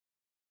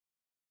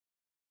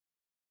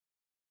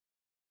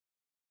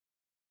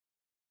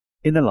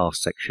In the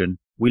last section,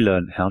 we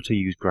learned how to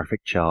use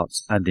graphic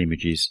charts and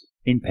images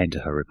in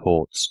Pentaho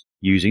reports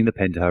using the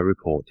Pentaho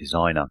Report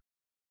Designer.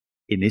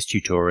 In this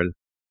tutorial,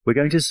 we're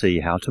going to see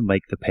how to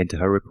make the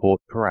Pentaho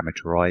report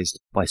parameterized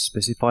by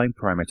specifying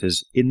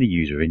parameters in the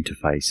user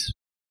interface.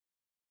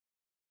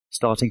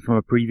 Starting from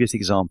a previous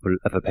example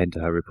of a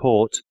Pentaho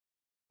report,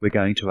 we're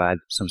going to add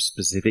some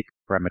specific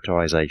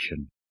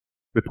parameterization.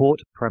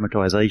 Report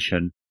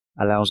parameterization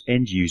allows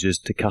end users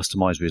to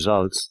customize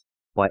results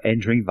by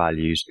entering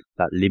values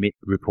that limit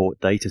report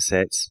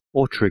datasets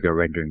or trigger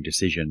rendering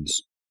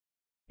decisions.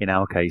 In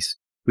our case,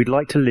 we'd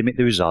like to limit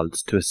the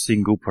results to a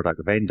single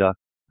product vendor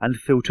and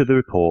filter the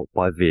report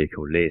by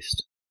vehicle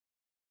list.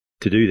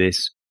 To do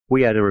this,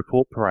 we add a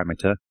report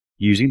parameter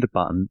using the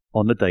button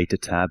on the Data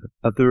tab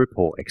of the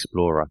Report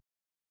Explorer.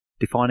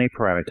 Defining a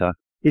parameter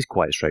is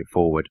quite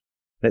straightforward.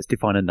 Let's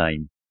define a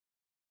name,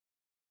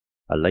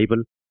 a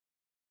label,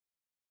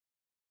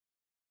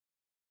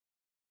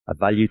 a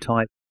value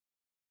type,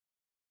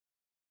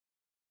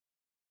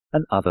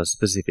 and other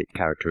specific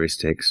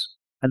characteristics,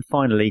 and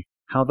finally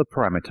how the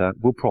parameter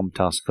will prompt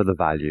us for the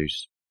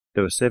values.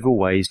 There are several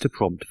ways to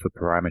prompt for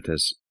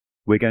parameters.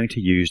 We're going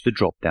to use the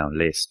drop-down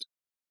list.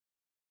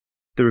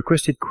 The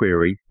requested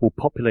query will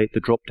populate the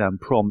drop-down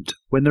prompt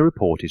when the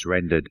report is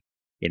rendered.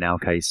 In our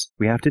case,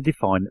 we have to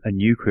define a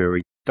new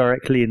query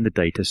directly in the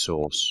data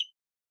source.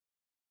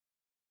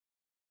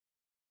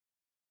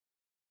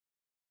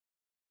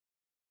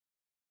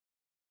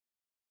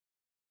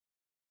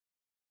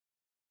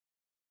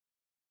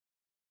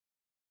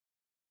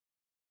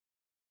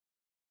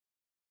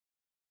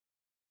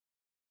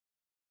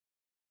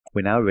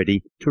 We're now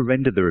ready to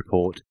render the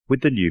report with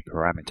the new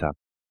parameter.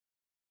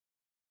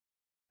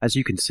 As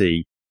you can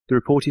see, the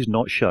report is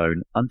not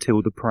shown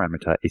until the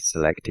parameter is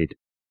selected.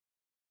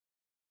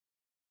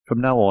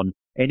 From now on,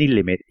 any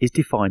limit is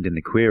defined in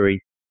the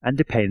query and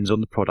depends on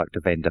the product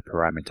vendor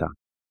parameter.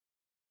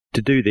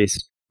 To do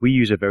this, we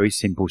use a very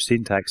simple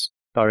syntax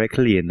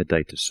directly in the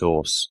data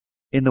source,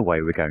 in the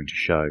way we're going to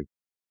show.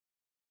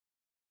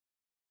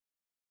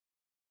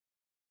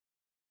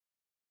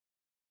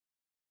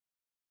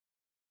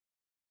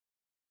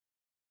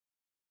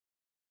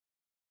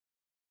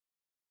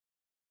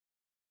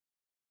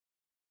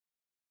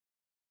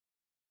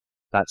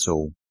 That's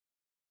all.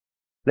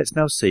 Let's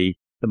now see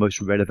the most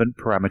relevant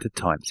parameter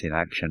types in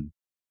action.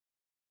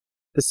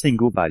 The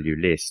single value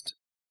list.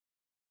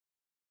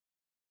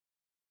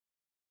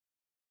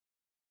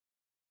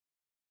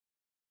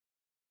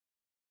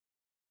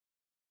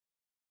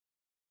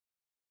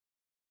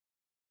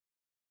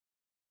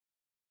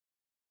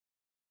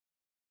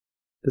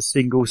 The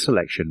single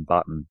selection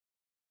button.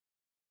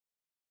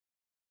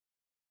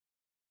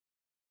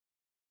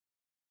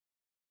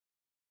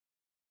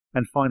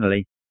 And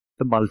finally,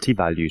 the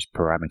multi-values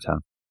parameter.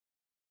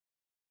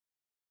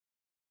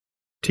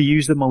 To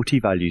use the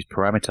multi-values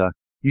parameter,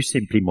 you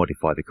simply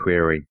modify the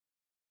query.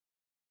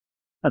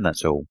 And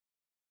that's all.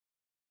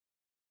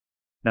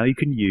 Now you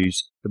can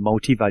use the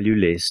multi-value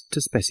list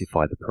to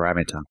specify the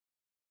parameter.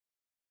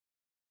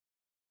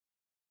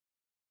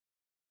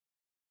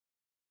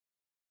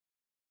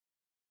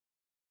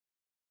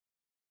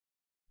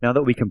 Now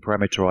that we can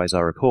parameterize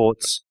our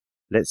reports,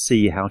 let's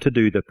see how to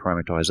do the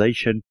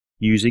parameterization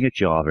using a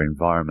Java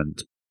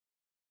environment.